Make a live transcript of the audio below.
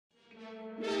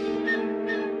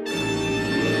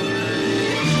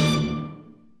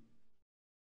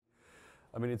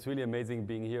mean, it's really amazing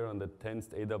being here on the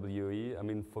 10th AWE. I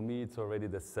mean, for me, it's already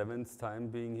the 7th time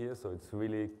being here, so it's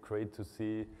really great to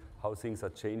see how things are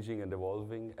changing and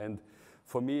evolving. And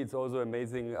for me, it's also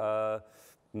amazing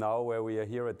now where we are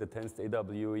here at the 10th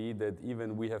AWE that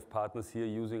even we have partners here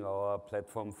using our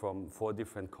platform from 4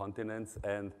 different continents.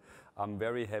 And I'm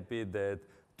very happy that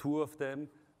 2 of them,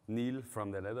 Neil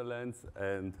from the Netherlands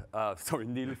and, sorry,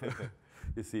 Neil.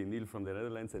 You see Neil from the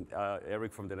Netherlands and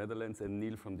Erik from the Netherlands and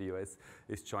Neil from the US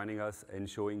is joining us and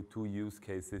showing 2 use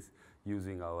cases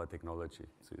using our technology.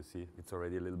 So you see, it's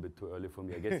already a little bit too early for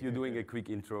me. I guess you're doing a quick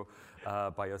intro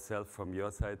by yourself from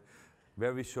your side.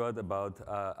 Very short about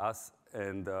us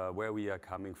and where we are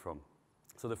coming from.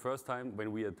 So the first time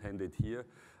when we attended here,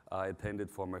 I attended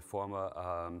for my former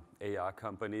AR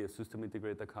company, a system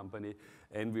integrator company,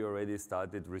 and we already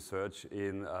started research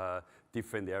in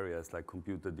different areas like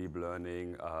computer deep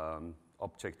learning,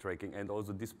 object tracking, and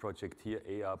also this project here,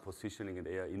 AR positioning and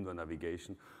AR indoor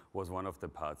navigation, was one of the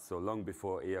parts. So long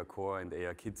before AR Core and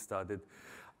AR Kit started.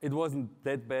 It wasn't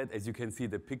that bad, as you can see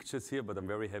the pictures here, but I'm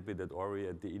very happy that Ori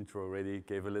at the intro already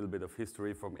gave a little bit of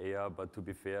history from AR, but to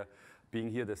be fair, being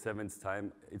here the 7th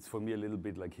time, it's for me a little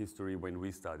bit like history when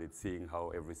we started seeing how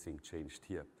everything changed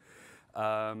here.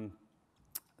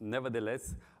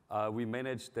 Nevertheless, we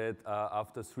managed that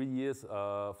after 3 years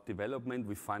of development,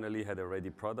 we finally had a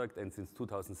ready product, and since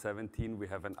 2017, we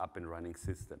have an up and running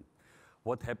system.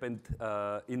 What happened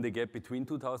in the gap between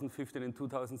 2015 and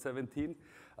 2017?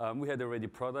 We had a ready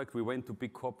product. We went to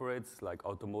big corporates like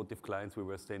automotive clients. We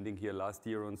were standing here last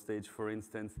year on stage, for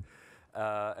instance.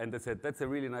 And they said, that's a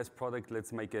really nice product.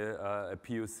 Let's make a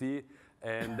POC,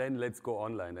 and then let's go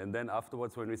online. And then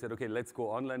afterwards, when we said, OK, let's go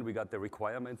online, we got the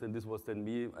requirements. And this was then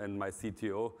me and my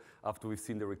CTO after we've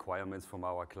seen the requirements from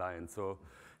our clients. So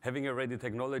having a ready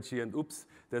technology, and oops,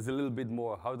 there's a little bit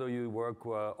more. How do you work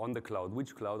on the cloud?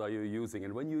 Which cloud are you using?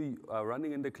 And when you are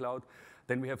running in the cloud,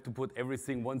 then we have to put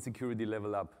everything 1 security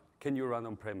level up. Can you run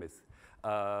on premise?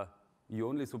 You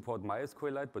only support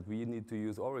MySQLite, but we need to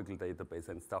use Oracle database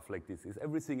and stuff like this. Is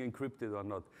everything encrypted or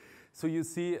not? So you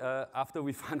see, after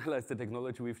we finalized the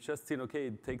technology, we've just seen, OK,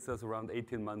 it takes us around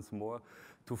 18 months more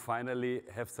to finally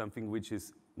have something which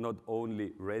is not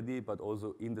only ready, but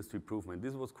also industry-proven.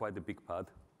 This was quite a big part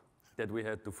that we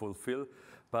had to fulfill.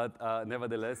 But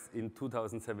nevertheless, in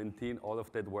 2017, all of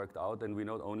that worked out, and we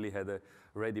not only had a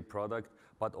ready product,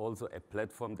 but also a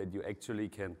platform that you actually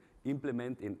can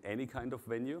implement in any kind of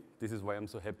venue. This is why I'm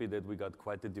so happy that we got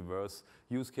quite a diverse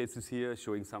use cases here,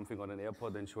 showing something on an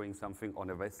airport and showing something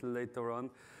on a vessel later on.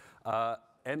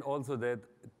 And also that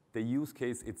the use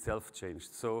case itself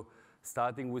changed. So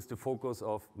starting with the focus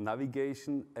of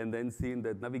navigation and then seeing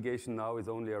that navigation now is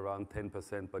only around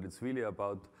 10%, but it's really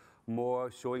about more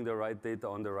showing the right data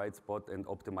on the right spot and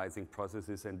optimizing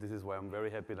processes. And this is why I'm very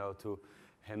happy now to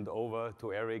hand over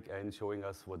to Erik and showing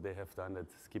us what they have done at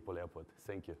Schiphol Airport.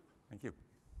 Thank you. Thank you.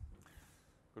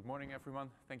 Good morning, everyone.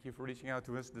 Thank you for reaching out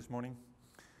to us this morning.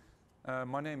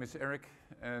 My name is Erik,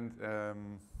 and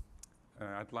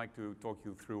I'd like to talk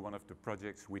you through one of the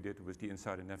projects we did with the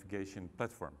Insider Navigation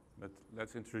platform. But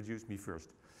let's introduce me first.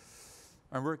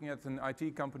 I'm working at an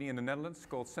IT company in the Netherlands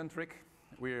called Centric.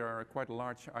 We are quite a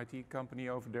large IT company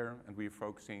over there, and we're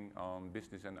focusing on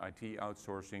business and IT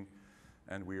outsourcing,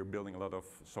 and we are building a lot of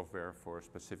software for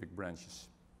specific branches.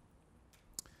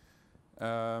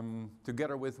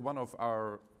 Together with one of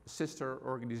our sister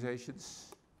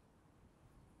organizations,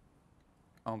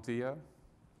 Antia.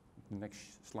 The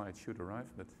next slide should arrive,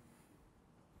 but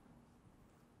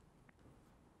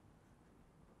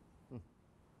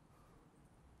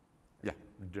yeah,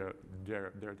 there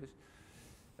it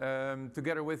is.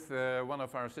 Together with one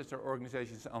of our sister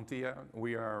organizations, Antia,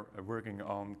 we are working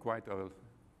on quite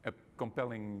a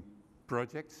compelling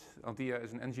project. Antia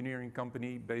is an engineering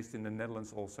company based in the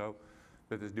Netherlands also,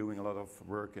 that is doing a lot of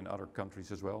work in other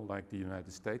countries as well, like the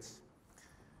United States.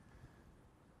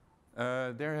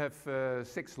 They have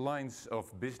 6 lines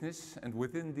of business, and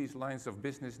within these lines of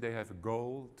business, they have a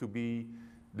goal to be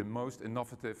the most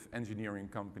innovative engineering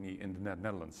company in the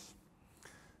Netherlands.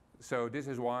 So this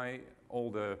is why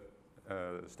all the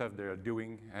stuff they are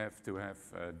doing have to have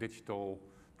digital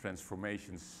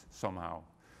transformations somehow.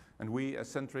 And we, as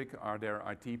Centric, are their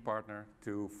IT partner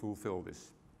to fulfill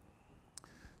this.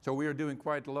 So we are doing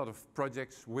quite a lot of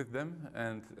projects with them,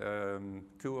 and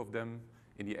 2 of them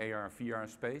in the AR/VR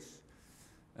space,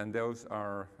 and those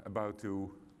are about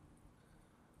to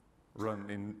run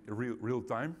in real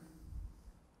time.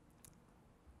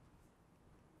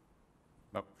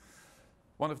 No.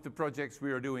 One of the projects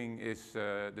we are doing is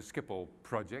the Schiphol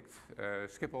project.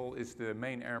 Schiphol is the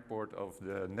main airport of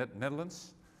the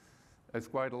Netherlands. It's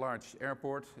quite a large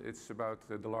airport. It's about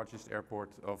the largest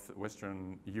airport of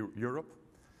Western Europe.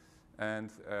 And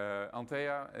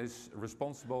Antea is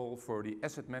responsible for the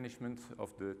asset management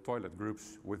of the toilet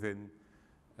groups within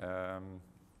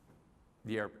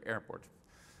the airport.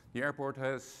 The airport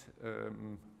has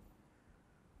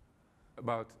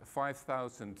about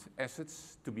 5,000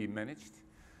 assets to be managed,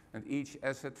 and each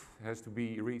asset has to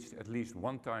be reached at least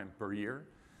one time per year.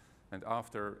 And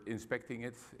after inspecting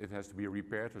it, it has to be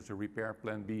repaired. There's a repair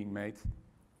plan being made.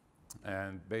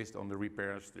 And based on the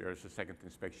repairs, there's a second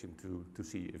inspection to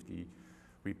see if the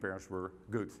repairs were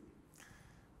good.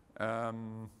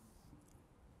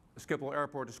 Schiphol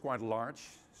Airport is quite large,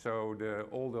 so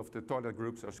all of the toilet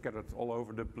groups are scattered all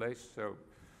over the place. So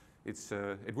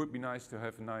it would be nice to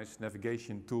have a nice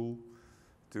navigation tool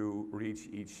to reach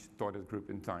each toilet group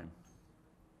in time.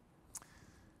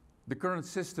 The current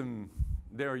system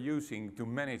they're using to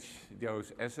manage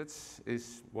those assets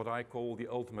is what I call the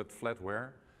ultimate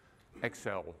flatware,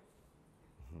 Excel.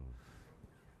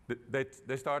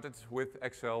 They started with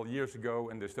Excel years ago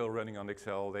and they're still running on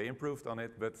Excel. They improved on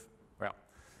it, but well.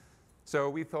 So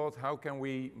we thought, how can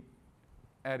we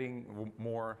adding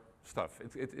more stuff?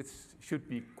 It should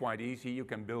be quite easy. You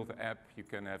can build an app, you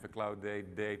can have a cloud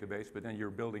database, but then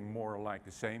you're building more like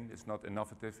the same. It's not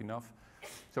innovative enough.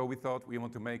 So we thought we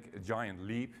want to make a giant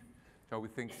leap. So we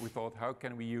thought, how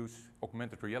can we use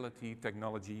augmented reality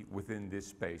technology within this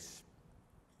space?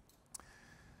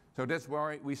 So that's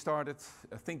why we started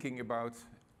thinking about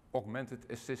augmented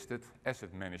assisted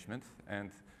asset management,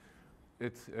 and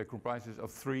it comprises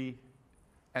of 3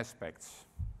 aspects.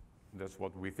 That's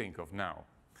what we think of now.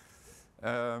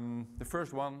 The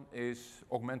first one is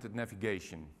augmented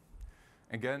navigation.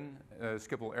 Again,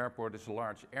 Schiphol Airport is a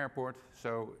large airport,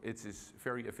 so it is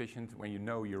very efficient when you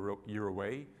know your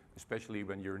way, especially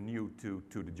when you're new to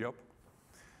the job.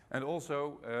 And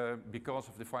also, because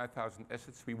of the 5,000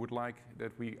 assets, we would like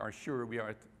that we are sure we are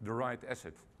at the right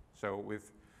asset. So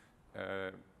with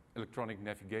electronic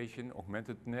navigation,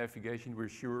 augmented navigation, we're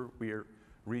sure we're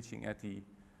reaching at the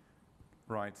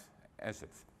right asset.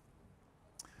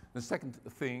 The second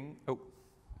thing,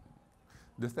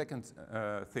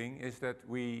 is that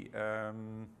we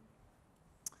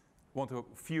want to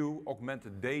view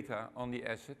augmented data on the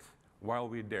asset while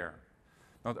we're there.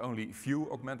 Not only view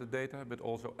augmented data, but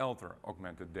also alter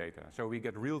augmented data. So we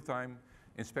get real-time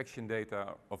inspection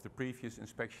data of the previous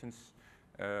inspections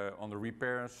on the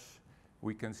repairs.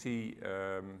 We can see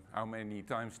how many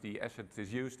times the asset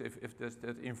is used, if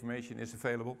that information is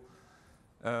available.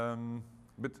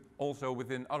 But also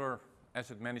within other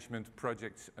asset management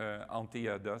projects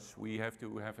Antea does, we have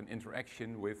to have an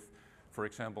interaction with, for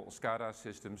example, SCADA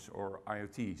systems or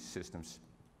IoT systems.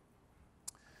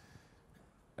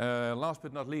 Last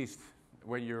but not least,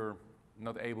 when you're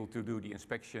not able to do the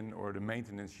inspection or the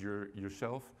maintenance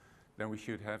yourself, then we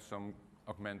should have some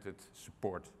augmented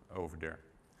support over there.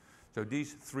 So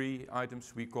these 3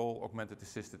 items we call augmented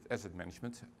assisted asset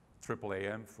management,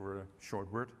 AAAM for a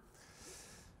short word.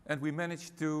 And we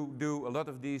managed to do a lot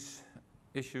of these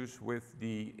issues with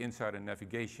the Insider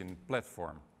Navigation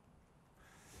platform.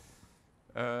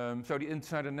 So the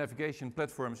Insider Navigation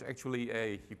platform is actually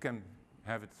you can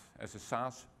have it as a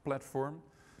SaaS platform,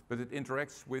 but it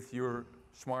interacts with your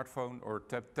smartphone or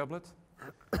tablet.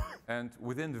 And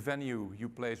within the venue, you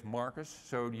place markers,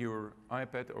 so your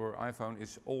iPad or iPhone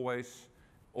is always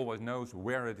knows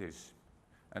where it is.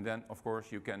 And then, of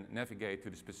course, you can navigate to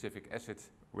the specific asset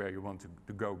where you want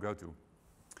to go to.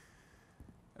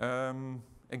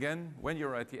 Again, when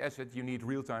you're at the asset, you need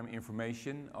real-time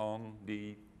information on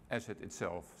the asset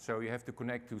itself. So you have to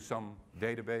connect to some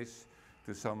database,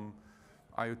 to some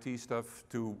IoT stuff,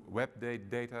 to web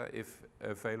data if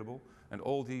available. And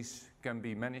all these can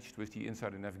be managed with the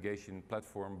Insider Navigation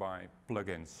platform by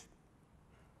plugins.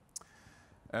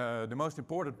 The most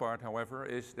important part, however,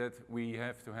 is that we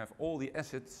have to have all the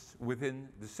assets within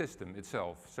the system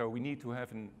itself. So we need to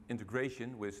have an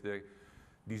integration with the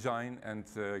design and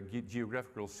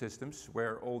geographical systems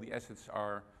where all the assets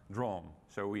are drawn.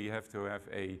 So we have to have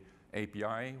an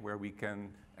API where we can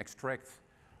extract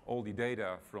all the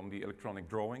data from the electronic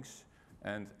drawings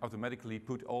and automatically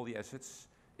put all the assets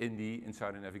in the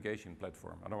Insider Navigation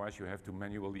platform. Otherwise, you have to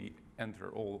manually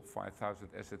enter all 5,000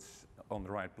 assets on the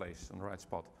right place, on the right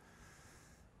spot.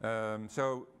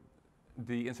 So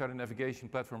the Insider Navigation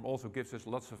platform also gives us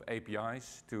lots of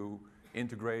APIs to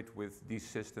integrate with these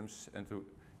systems and to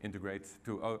integrate,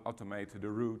 to automate the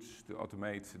routes, to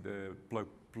automate the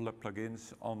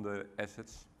plugins on the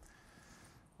assets.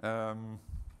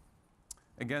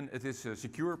 Again, it is a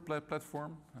secure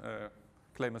platform.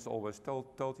 Clemens always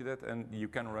told you that, and you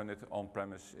can run it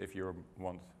on-premise if you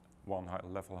want one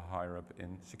level higher up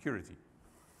in security.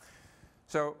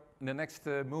 So in the next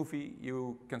movie,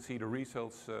 you can see the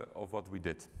results of what we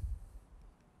did.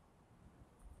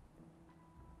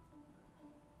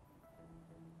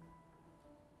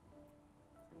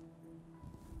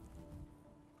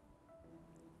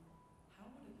 How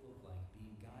would it look like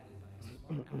being guided by a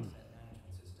smart asset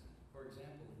management system? For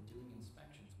example, in doing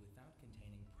inspections without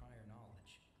containing prior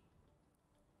knowledge.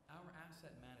 Our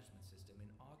asset management system in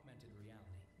augmented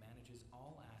reality manages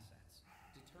all assets,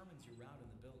 determines your route in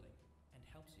the building, and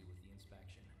helps you with the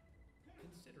inspection.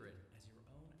 Consider it as your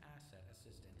own asset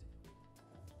assistant.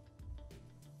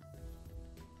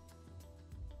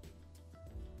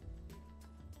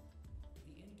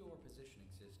 The indoor positioning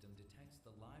system detects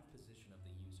the live position of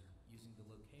the user using the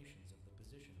locations of the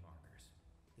position markers.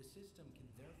 The system can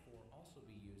therefore also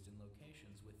be used in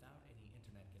locations without any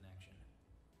internet connection.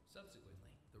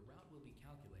 Subsequently, the route will be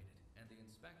calculated and the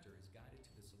inspector is guided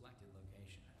to the selected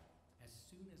location. As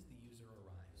soon as the user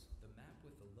arrives, the map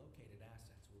with the located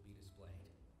assets will be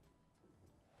displayed.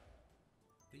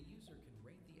 The user can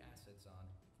rate the assets on,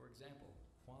 for example,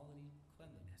 quality,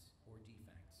 cleanliness, or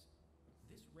defects.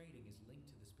 This rating is linked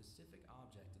to the specific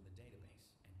object in the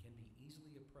database and can be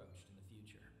easily approached in the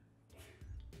future.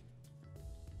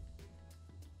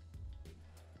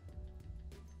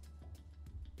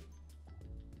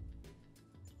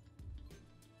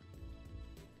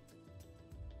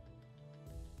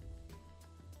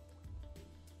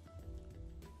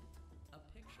 A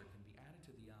picture can be added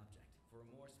to the object for a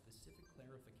more specific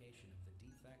clarification of the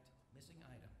defect, missing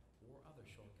item, or other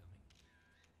shortcoming.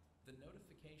 The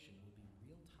notification will be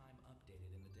real-time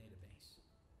updated in the database.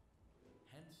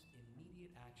 Hence,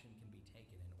 immediate action can be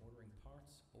taken in ordering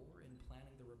parts or in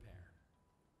planning the repair.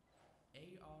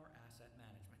 AR Asset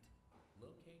Management.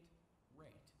 Locate,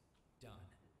 rate, done.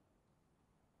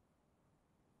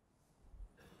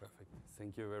 Perfect.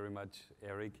 Thank you very much,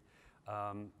 Erik.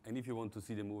 And if you want to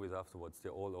see the movies afterwards,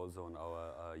 they're all also on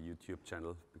our YouTube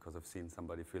channel, because I've seen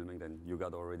somebody filming, then you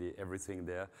got already everything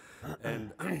there.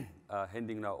 And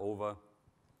handing now over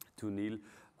to Neil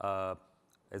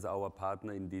as our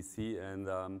partner in DC,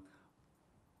 and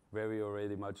very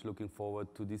already much looking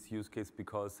forward to this use case,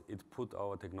 because it put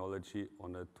our technology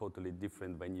on a totally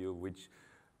different venue, which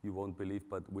you won't believe,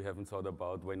 but we haven't thought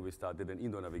about when we started an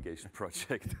indoor navigation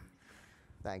project.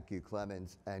 Thank you,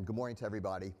 Clemens, and good morning to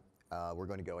everybody. We're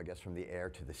going to go, I guess, from the air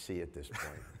to the sea at this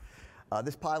point.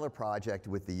 This pilot project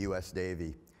with the U.S.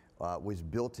 Navy was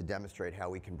built to demonstrate how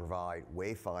we can provide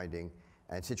wayfinding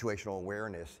and situational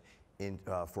awareness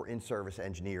for in-service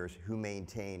engineers who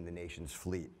maintain the nation's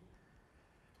fleet.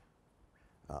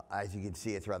 As you can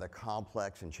see, it's a rather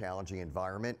complex and challenging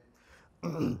environment.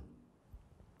 You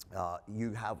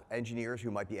have engineers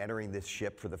who might be entering this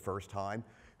ship for the first time,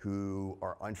 who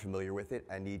are unfamiliar with it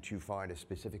and need to find a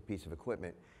specific piece of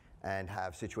equipment and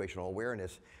have situational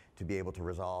awareness to be able to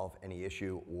resolve any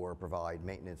issue or provide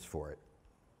maintenance for it.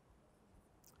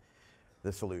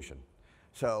 The solution.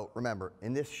 So remember,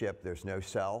 in this ship, there's no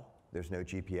cell, there's no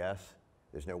GPS,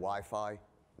 there's no Wi-Fi,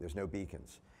 there's no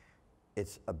beacons.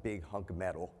 It's a big hunk of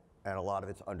metal, and a lot of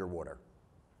it's underwater.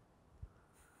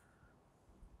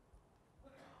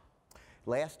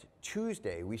 Last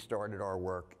Tuesday, we started our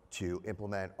work to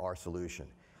implement our solution.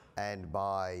 And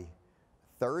by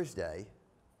Thursday,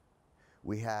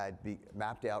 we had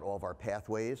mapped out all of our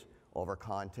pathways, all of our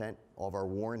content, all of our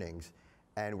warnings,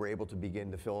 and we're able to begin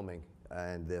the filming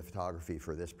and the photography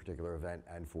for this particular event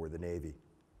and for the Navy.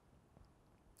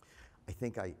 I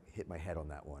think I hit my head on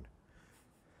that one.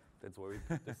 That's where we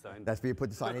put the sign. That's where you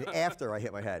put the sign in after I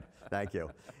hit my head. Thank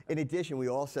you. In addition, we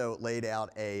also laid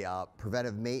out a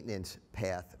preventive maintenance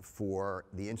path for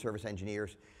the in-service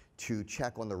engineers to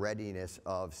check on the readiness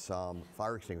of some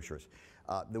fire extinguishers.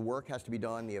 The work has to be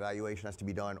done, the evaluation has to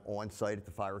be done on site at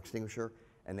the fire extinguisher,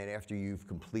 and then after you've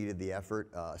completed the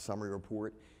effort, a summary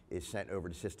report is sent over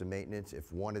to system maintenance.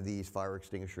 If one of these fire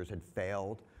extinguishers had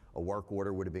failed, a work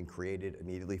order would have been created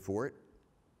immediately for it.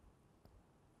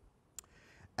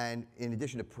 And in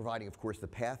addition to providing, of course, the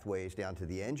pathways down to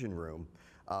the engine room,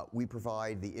 we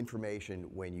provide the information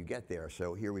when you get there.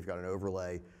 So here we've got an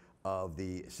overlay of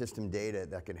the system data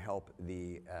that can help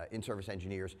the in-service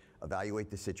engineers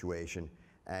evaluate the situation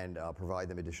and provide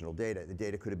them additional data. The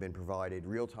data could have been provided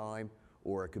real time,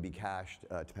 or it could be cached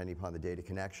depending upon the data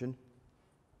connection.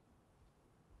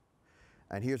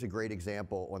 And here's a great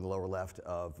example on the lower left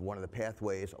of one of the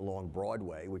pathways along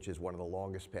Broadway, which is one of the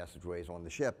longest passageways on the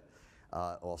ship.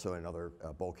 Also another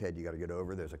bulkhead you got to get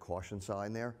over. There's a caution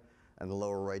sign there. And the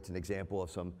lower right's an example of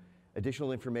some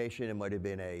additional information. It might have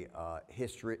been a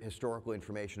historical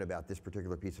information about this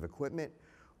particular piece of equipment,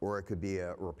 or it could be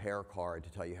a repair card to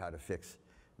tell you how to fix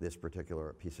this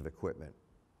particular piece of equipment.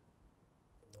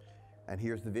 And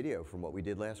here's the video from what we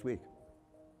did last week.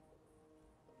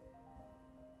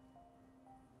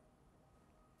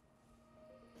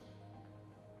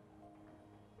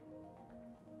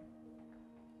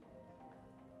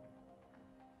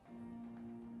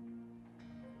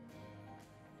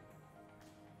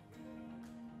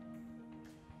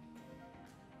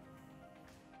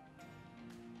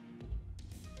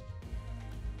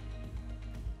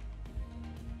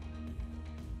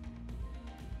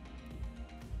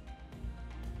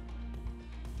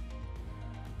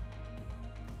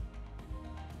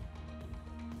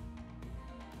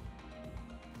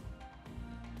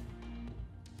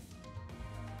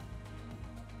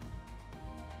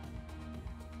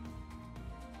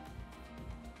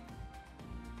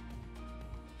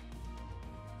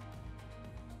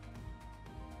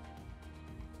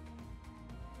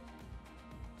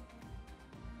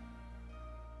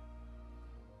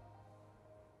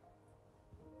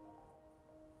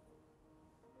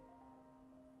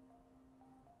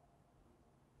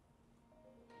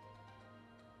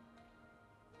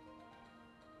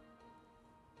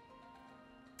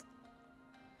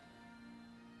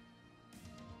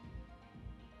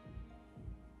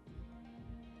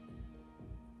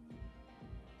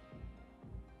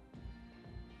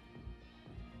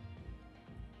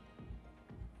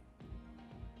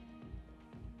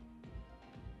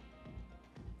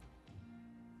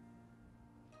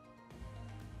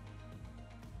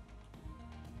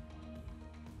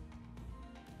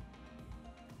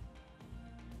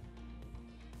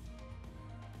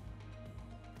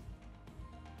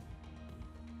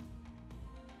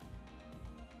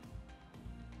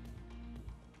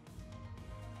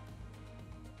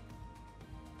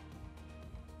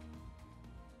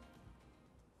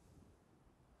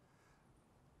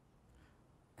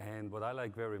 And what I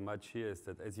like very much here is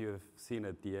that, as you have seen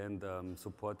at the end,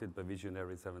 supported by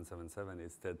Visionary 777,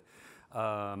 is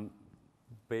that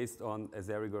based on, as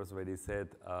Erik already said,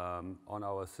 on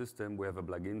our system, we have a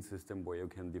plugin system where you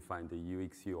can define the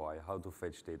UX, UI, how to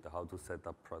fetch data, how to set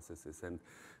up processes. And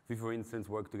we, for instance,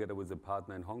 work together with a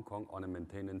partner in Hong Kong on a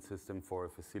maintenance system for a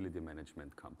facility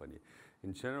management company.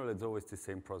 In general, it's always the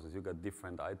same process. You got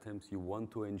different items. You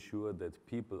want to ensure that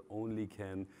people only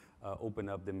can open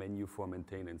up the menu for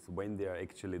maintenance when they are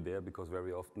actually there, because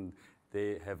very often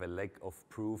they have a lack of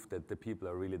proof that the people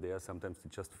are really there. Sometimes they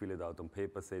just fill it out on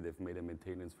paper, say they've made a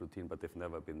maintenance routine, but they've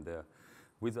never been there.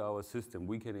 With our system,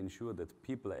 we can ensure that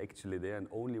people are actually there, and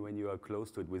only when you are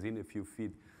close to it, within a few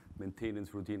feet,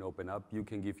 maintenance routine open up, you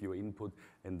can give your input,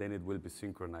 and then it will be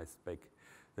synchronized back.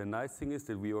 The nice thing is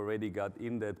that we already got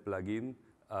in that plugin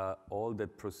all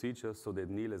that procedures, so that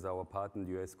Neil, as our partner in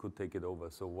the US, could take it over.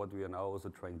 So what we are now also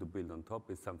trying to build on top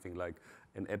is something like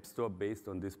an app store based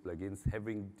on these plugins,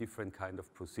 having different kind of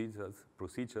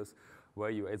procedures where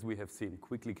you, as we have seen,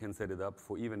 quickly can set it up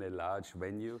for even a large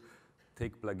venue,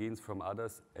 take plugins from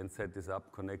others and set this up,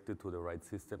 connect it to the right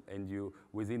system, and you,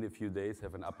 within a few days,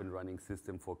 have an up and running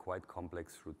system for quite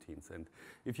complex routines. And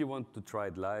if you want to try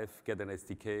it live, get an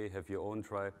SDK, have your own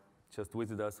try, just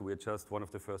visit us. We're just one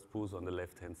of the first booths on the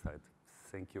left-hand side.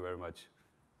 Thank you very much.